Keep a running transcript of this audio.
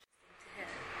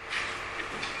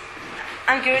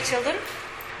I'm Guru Children.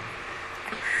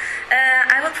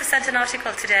 I will present an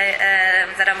article today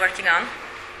that I'm working on.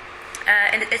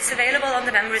 And it's available on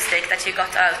the memory stick that you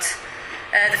got out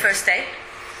the first day.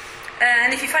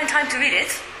 And if you find time to read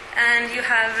it, and you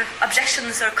have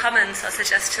objections or comments or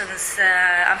suggestions,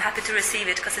 I'm happy to receive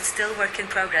it because it's still work in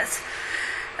progress.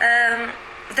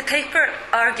 The paper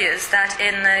argues that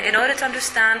in order to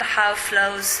understand how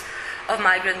flows of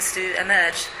migrants do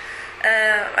emerge,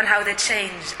 and how they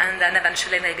change and then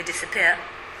eventually maybe disappear,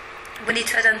 we need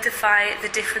to identify the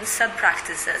different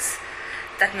sub-practices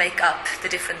that make up the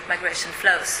different migration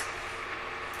flows.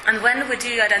 And when we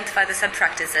do identify the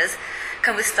sub-practices,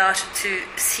 can we start to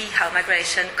see how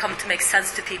migration come to make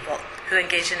sense to people who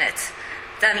engage in it,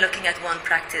 then looking at one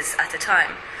practice at a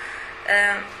time.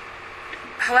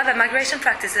 However, migration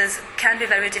practices can be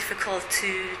very difficult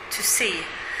to see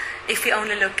if we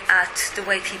only look at the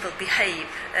way people behave,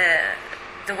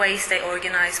 the ways they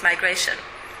organize migration.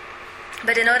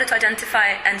 But in order to identify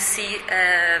and see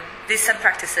these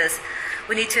sub-practices,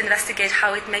 we need to investigate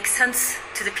how it makes sense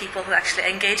to the people who actually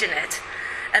engage in it,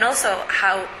 and also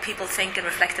how people think and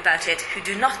reflect about it who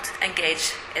do not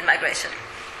engage in migration.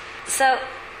 So,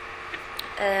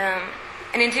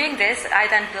 and in doing this, I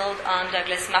then build on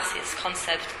Douglas Massey's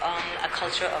concept on a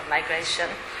culture of migration,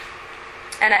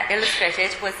 and I illustrate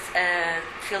it with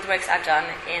fieldworks I've done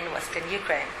in Western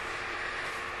Ukraine.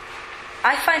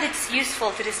 I find it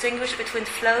useful to distinguish between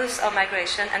flows of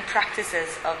migration and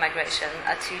practices of migration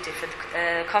are two different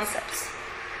concepts.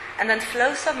 And then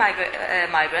flows of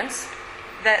migrants,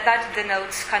 that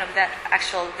denotes kind of the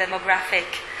actual demographic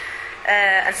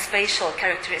and spatial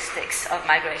characteristics of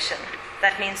migration.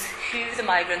 That means who the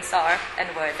migrants are and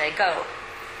where they go.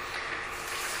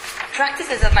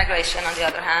 Practices of migration, on the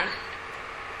other hand,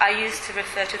 are used to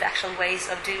refer to the actual ways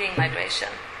of doing migration,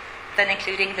 then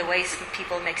including the ways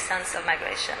people make sense of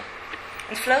migration.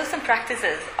 And flows and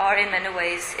practices are in many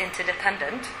ways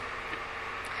interdependent,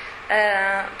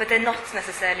 but they're not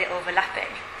necessarily overlapping.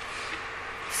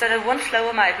 So that one flow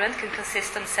of migrant can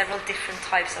consist of several different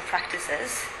types of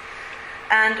practices,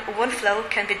 and one flow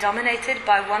can be dominated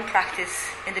by one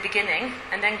practice in the beginning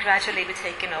and then gradually be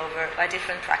taken over by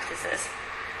different practices.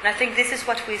 And I think this is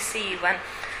what we see when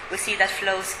we see that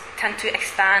flows tend to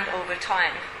expand over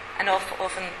time and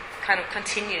often kind of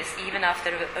continues even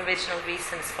after the original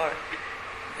reasons for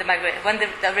the when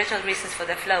the original reasons for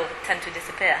the flow tend to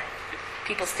disappear.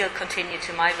 People still continue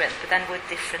to migrate, but then with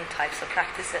different types of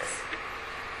practices.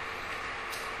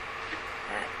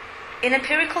 In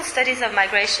empirical studies of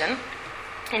migration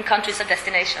in countries of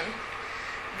destination,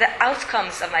 the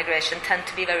outcomes of migration tend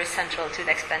to be very central to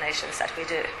the explanations that we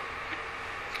do.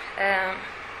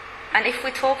 And if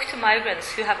we talk to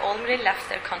migrants who have already left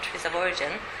their countries of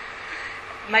origin,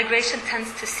 migration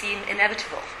tends to seem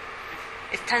inevitable.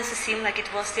 It tends to seem like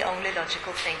it was the only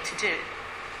logical thing to do.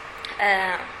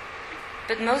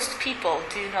 But most people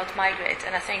do not migrate,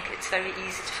 and I think it's very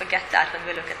easy to forget that when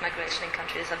we look at migration in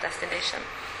countries of destination.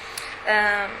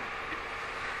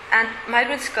 And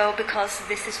migrants go because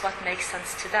this is what makes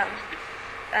sense to them.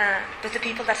 But the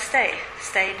people that stay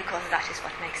because that is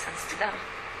what makes sense to them.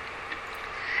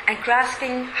 And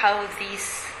grasping how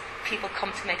these people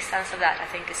come to make sense of that, I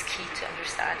think, is key to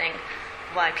understanding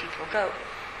why people go.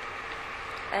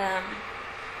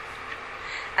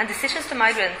 And decisions to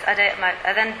migrate are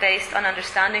then based on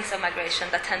understandings of migration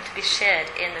that tend to be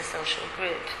shared in a social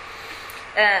group.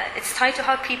 It's tied to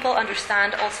how people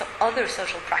understand also other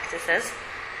social practices,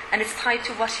 and it's tied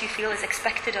to what you feel is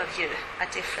expected of you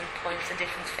at different points and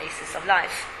different phases of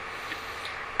life.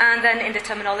 And then in the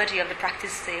terminology of the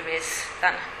practice theories,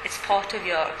 then it's part of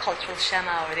your cultural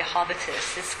schema or the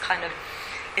habitus.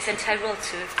 It's integral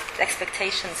to the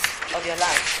expectations of your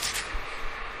life.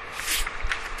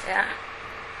 Yeah.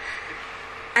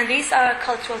 And these are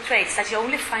cultural traits that you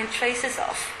only find traces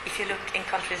of if you look in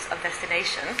countries of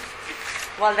destination,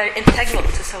 while they're integral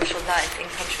to social life in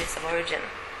countries of origin.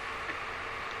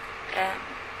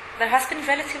 There has been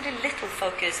relatively little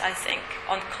focus, I think,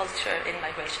 on culture in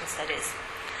migration studies.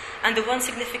 And the one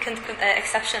significant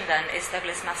exception then is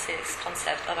Douglas Massey's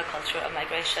concept of a culture of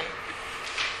migration.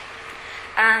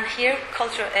 And here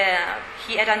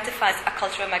he identifies a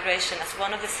culture of migration as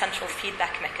one of the central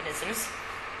feedback mechanisms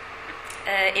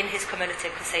in his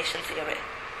cumulative causation theory.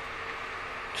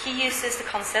 He uses the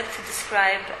concept to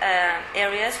describe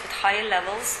areas with higher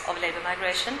levels of labor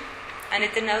migration, and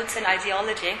it denotes an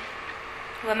ideology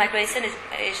where migration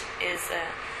is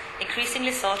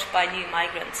increasingly sought by new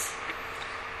migrants.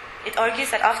 It argues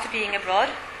that after being abroad,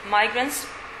 migrants,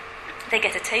 they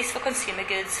get a taste for consumer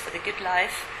goods, for the good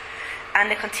life, and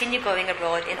they continue going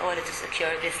abroad in order to secure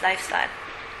this lifestyle.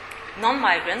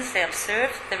 non-migrants, they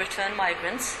observe the return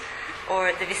migrants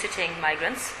or the visiting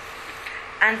migrants,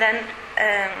 and then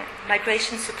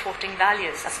migration supporting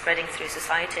values are spreading through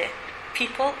society.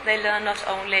 People, they learn not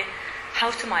only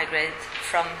how to migrate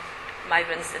from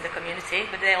migrants in the community,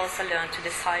 but they also learn to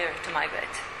desire to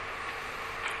migrate.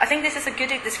 I think this is a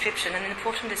good description, an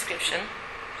important description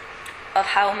of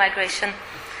how migration,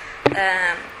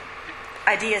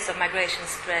 ideas of migration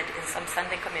spread in some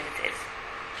sending communities.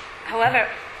 However,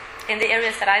 in the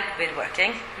areas that I've been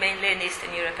working, mainly in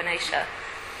Eastern Europe and Asia,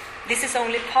 this is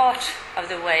only part of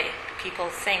the way people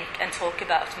think and talk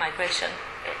about migration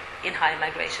in high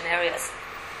migration areas.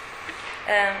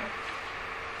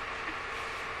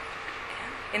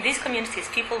 In these communities,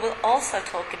 people will also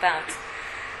talk about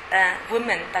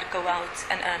women that go out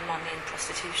and earn money in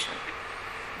prostitution.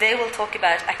 They will talk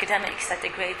about academics that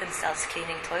degrade themselves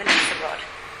cleaning toilets abroad.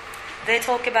 They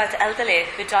talk about elderly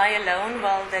who die alone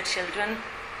while their children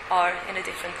are in a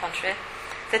different country.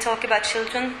 They talk about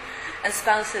children and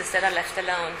spouses that are left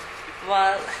alone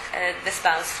while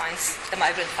the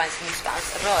migrant finds a new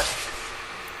spouse abroad.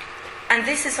 And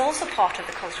this is also part of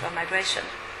the culture of migration.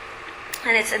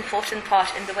 And it's an important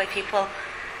part in the way people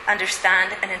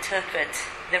understand and interpret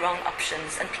their own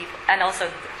options and also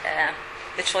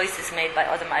the choices made by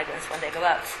other migrants when they go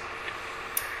out.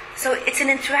 So it's an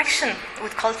interaction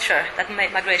with culture that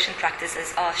migration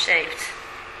practices are shaped.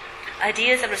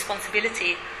 Ideas of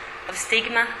responsibility, of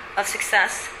stigma, of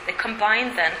success, they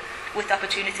combine then with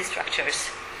opportunity structures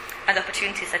and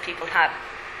opportunities that people have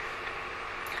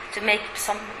to make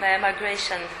some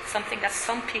migration something that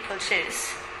some people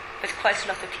choose, but quite a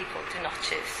lot of people do not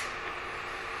choose.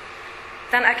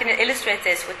 Then I can illustrate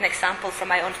this with an example from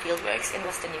my own fieldworks in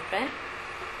Western Ukraine.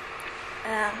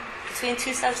 Between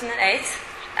 2008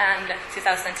 and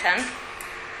 2010,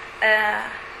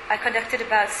 I conducted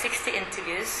about 60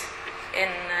 interviews in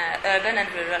urban and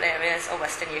rural areas of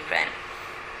Western Ukraine.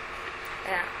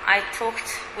 I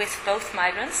talked with both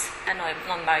migrants and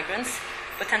non-migrants,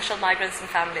 potential migrants and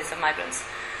families of migrants,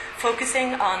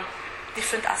 focusing on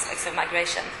different aspects of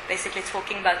migration, basically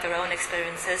talking about their own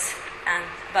experiences and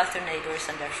about their neighbors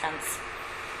and their friends.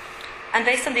 And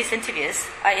based on these interviews,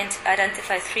 I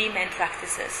identified three main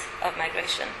practices of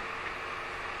migration.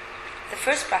 The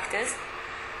first practice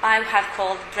I have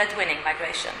called breadwinning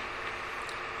migration.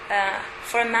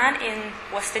 For a man in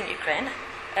Western Ukraine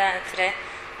today,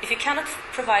 if you cannot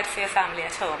provide for your family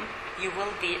at home, you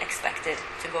will be expected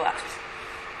to go out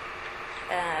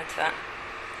to earn.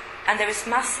 And there is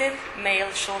massive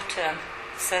male short-term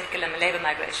circular labor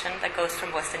migration that goes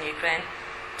from Western Ukraine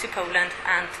to Poland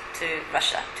and to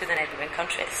Russia, to the neighboring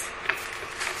countries.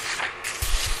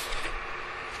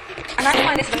 And I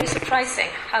find it very surprising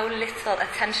how little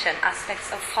attention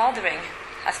aspects of fathering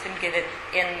has been given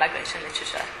in migration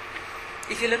literature.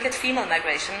 If you look at female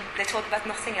migration, they talk about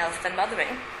nothing else than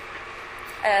mothering.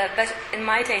 But in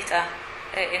my data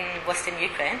in Western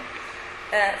Ukraine,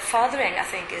 fathering, I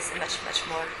think, is much, much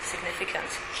more significant.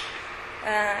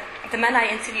 The men I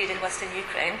interviewed in Western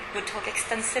Ukraine would talk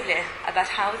extensively about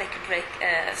how they could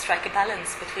strike a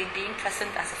balance between being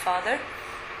present as a father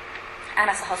and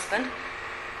as a husband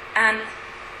and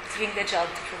doing their job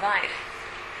to provide.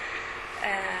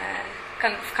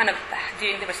 Kind of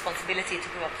doing the responsibility to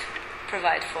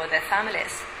provide for their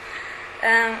families.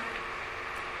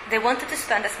 They wanted to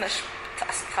spend as much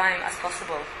time as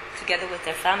possible together with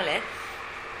their family,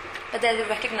 but they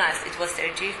recognized it was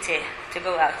their duty to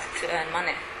go out to earn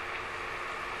money.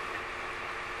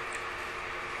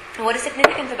 And what is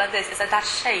significant about this is that that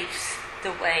shapes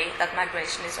the way that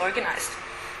migration is organized,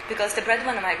 because the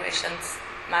breadwinner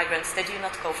migrants, they do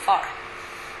not go far.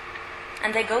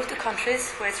 And they go to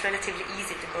countries where it's relatively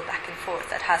easy to go back and forth,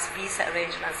 that has visa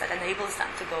arrangements that enables them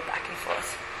to go back and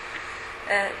forth.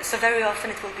 So very often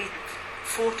it will be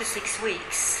 4 to 6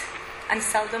 weeks, and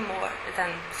seldom more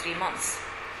than 3 months.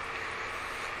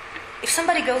 If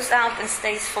somebody goes out and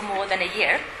stays for more than a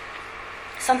year,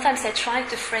 sometimes they try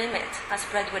to frame it as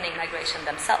breadwinning migration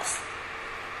themselves.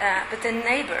 But the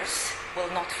neighbors will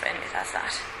not frame it as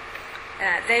that.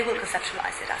 They will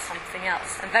conceptualize it as something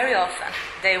else. And very often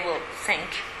they will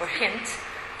think or hint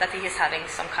that he is having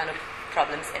some kind of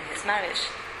problems in his marriage.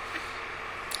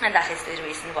 And that is the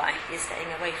reason why he is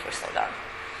staying away for so long.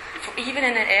 For even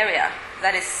in an area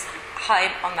that is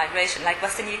high on migration, like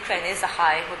Western Ukraine is a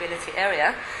high mobility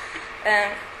area,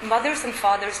 mothers and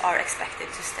fathers are expected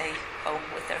to stay home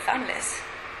with their families.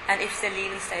 And if they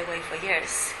leave and stay away for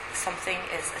years, something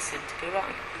is assumed to be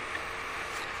wrong.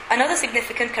 Another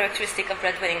significant characteristic of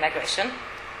breadwinning migration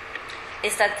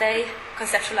is that they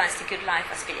conceptualize the good life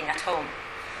as being at home.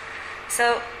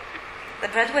 So The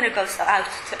breadwinner goes out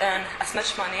to earn as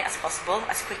much money as possible,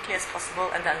 as quickly as possible,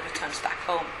 and then returns back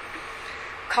home.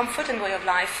 Comfort and way of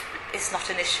life is not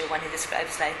an issue when he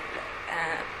describes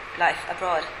life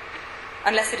abroad,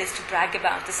 unless it is to brag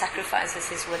about the sacrifices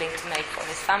he's willing to make for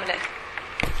his family.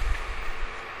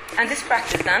 And this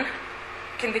practice, then,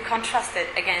 can be contrasted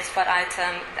against what I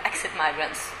term the exit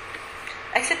migrants.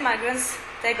 Exit migrants,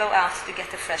 they go out to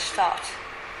get a fresh start.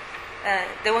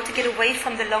 They want to get away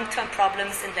from the long-term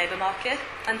problems in the labour market,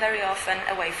 and very often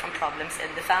away from problems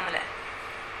in the family.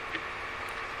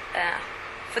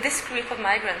 For this group of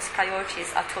migrants,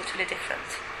 priorities are totally different.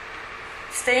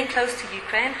 Staying close to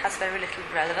Ukraine has very little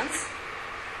relevance.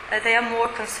 They are more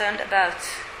concerned about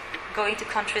going to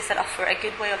countries that offer a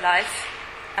good way of life,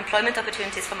 employment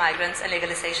opportunities for migrants, and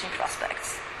legalization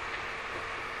prospects.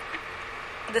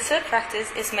 The third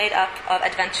practice is made up of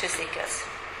adventure seekers.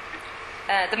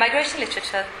 The migration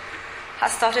literature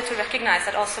has started to recognize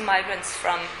that also migrants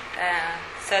from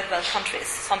third world countries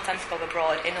sometimes go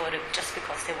abroad in order just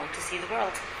because they want to see the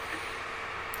world,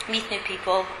 meet new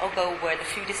people, or go where the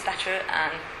food is better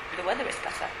and the weather is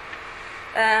better.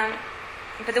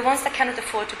 But the ones that cannot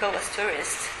afford to go as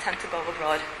tourists tend to go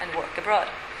abroad and work abroad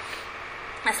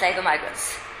as labor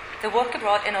migrants. They work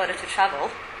abroad in order to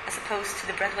travel, as opposed to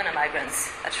the breadwinner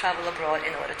migrants that travel abroad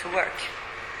in order to work.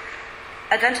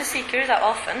 Adventure seekers are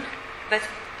often, but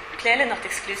clearly not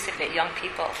exclusively, young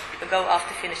people who go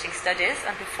after finishing studies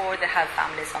and before they have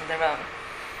families on their own.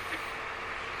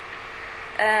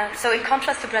 So in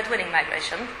contrast to breadwinning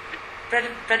migration,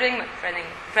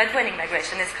 breadwinning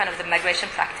migration is kind of the migration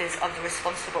practice of the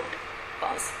responsible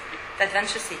ones. The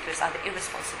adventure seekers are the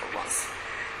irresponsible ones,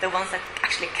 the ones that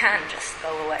actually can just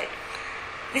go away.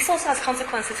 This also has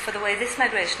consequences for the way this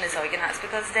migration is organized,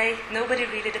 because nobody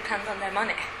really depends on their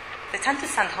money. They tend to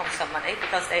send home some money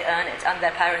because they earn it and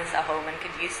their parents are home and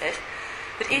could use it.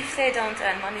 But if they don't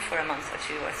earn money for a month or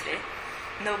two or three,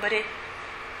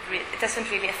 it doesn't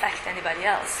really affect anybody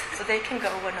else. So they can go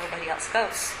where nobody else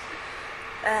goes.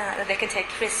 They can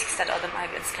take risks that other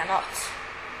migrants cannot.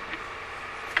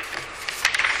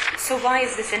 So why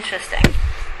is this interesting?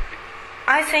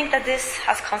 I think that this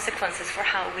has consequences for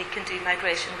how we can do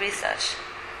migration research.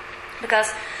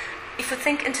 Because if we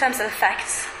think in terms of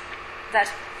effects, that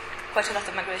quite a lot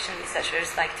of migration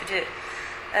researchers like to do,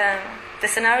 the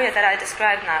scenario that I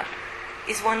described now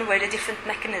is one where the different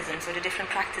mechanisms or the different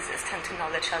practices tend to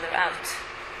null each other out.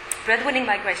 Breadwinning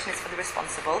migration is for the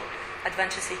responsible,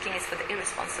 adventure seeking is for the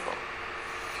irresponsible.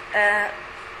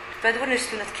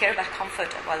 Breadwinners do not care about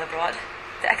comfort while abroad.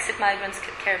 The exit migrants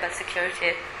care about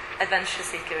security, adventure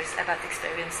seekers about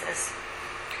experiences.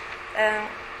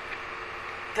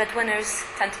 Breadwinners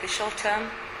tend to be short-term,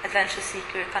 adventure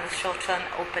seeker kind of short-term,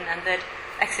 open-ended,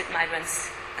 exit migrants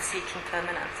are seeking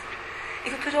permanent.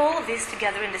 If we put all of these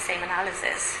together in the same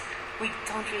analysis, we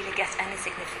don't really get any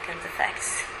significant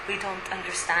effects. We don't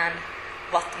understand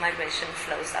what the migration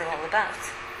flows are all about.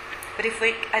 But if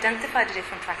we identify the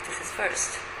different practices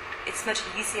first, it's much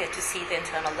easier to see the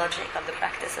internal logic of the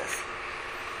practices.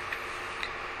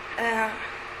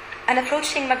 And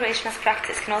approaching migration as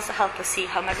practice can also help us see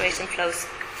how migration flows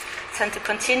tend to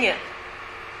continue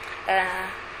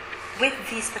with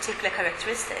these particular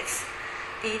characteristics,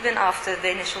 even after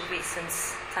the initial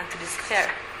reasons tend to disappear.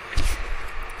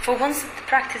 For once the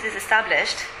practice is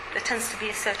established, there tends to be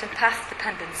a certain path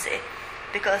dependency,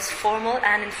 because formal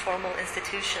and informal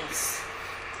institutions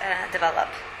develop.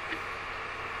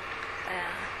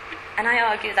 And I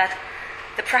argue that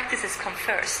the practices come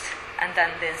first, and then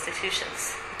the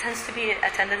institutions. It tends to be a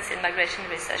tendency in migration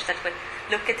research that we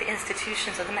look at the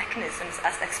institutions or the mechanisms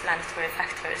as explanatory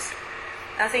factors.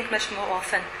 And I think much more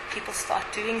often people start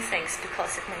doing things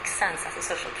because it makes sense as a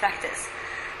social practice,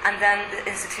 and then the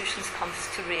institutions come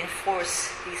to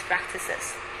reinforce these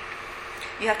practices.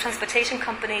 You have transportation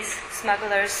companies,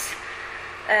 smugglers,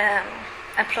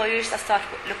 employers that start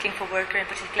looking for workers in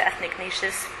particular ethnic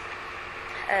niches,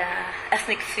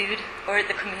 ethnic food, or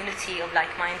the community of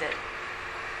like-minded.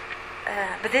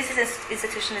 But this is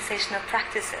institutionalization of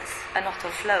practices and not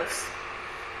of flows.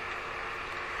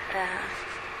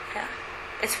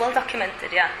 It's well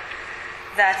documented,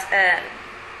 that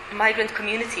migrant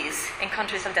communities in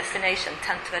countries of destination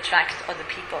tend to attract other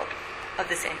people of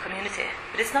the same community.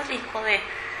 But it's not equally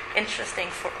interesting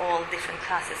for all different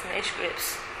classes and age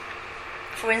groups.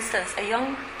 For instance, a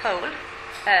young Pole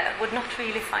would not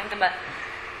really find a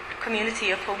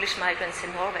community of Polish migrants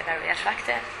in Norway very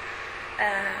attractive.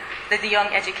 The young,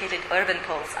 educated urban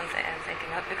Poles I'm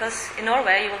thinking of, because in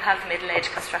Norway you will have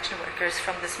middle-aged construction workers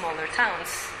from the smaller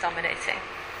towns dominating.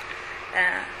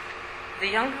 The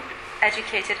young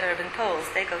educated urban Poles,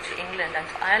 they go to England and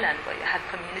to Ireland, where you have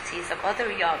communities of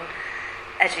other young,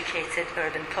 educated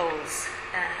urban Poles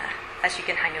that you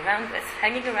can hang around with.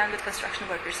 Hanging around with construction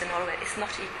workers in Norway is not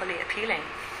equally appealing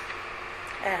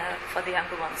for the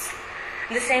younger ones.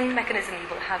 And the same mechanism you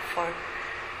will have for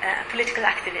political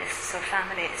activists or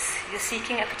families. You're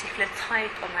seeking a particular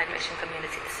type of migration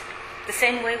communities. The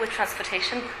same way with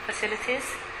transportation facilities.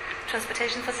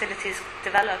 Transportation facilities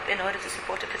develop in order to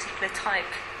support a particular type,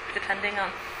 depending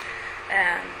on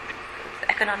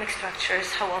economic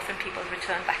structures, how often people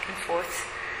return back and forth,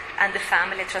 and the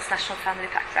transnational family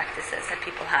practices that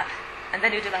people have. And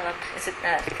then you develop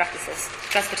practices,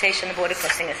 transportation and border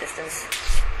crossing assistance,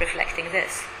 reflecting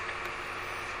this.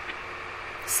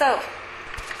 So,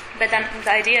 but then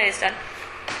the idea is that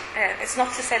it's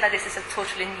not to say that this is a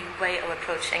totally new way of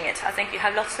approaching it. I think you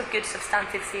have lots of good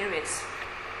substantive theories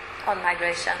on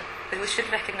migration, but we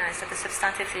should recognize that the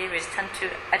substantive theories tend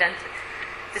to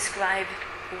describe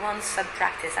one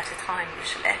sub-practice at a time,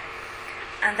 usually.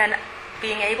 And then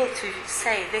being able to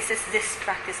say, this is this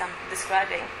practice I'm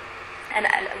describing, and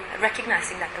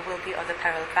recognizing that there will be other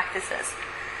parallel practices,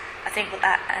 I think will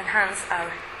enhance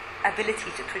our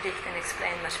ability to predict and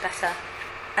explain much better.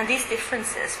 And these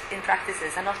differences in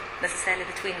practices are not necessarily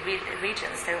between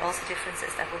regions. There are also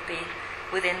differences that will be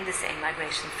within the same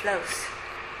migration flows.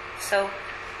 So,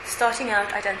 starting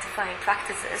out identifying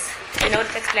practices, in order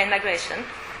to explain migration,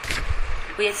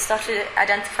 we start to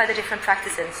identify the different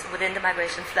practices within the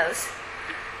migration flows,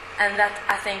 and that,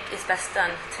 I think, is best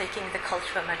done taking the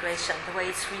culture of migration, the way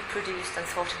it's reproduced and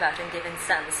thought about in given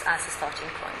sense, as a starting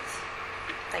point.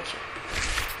 Thank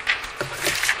you.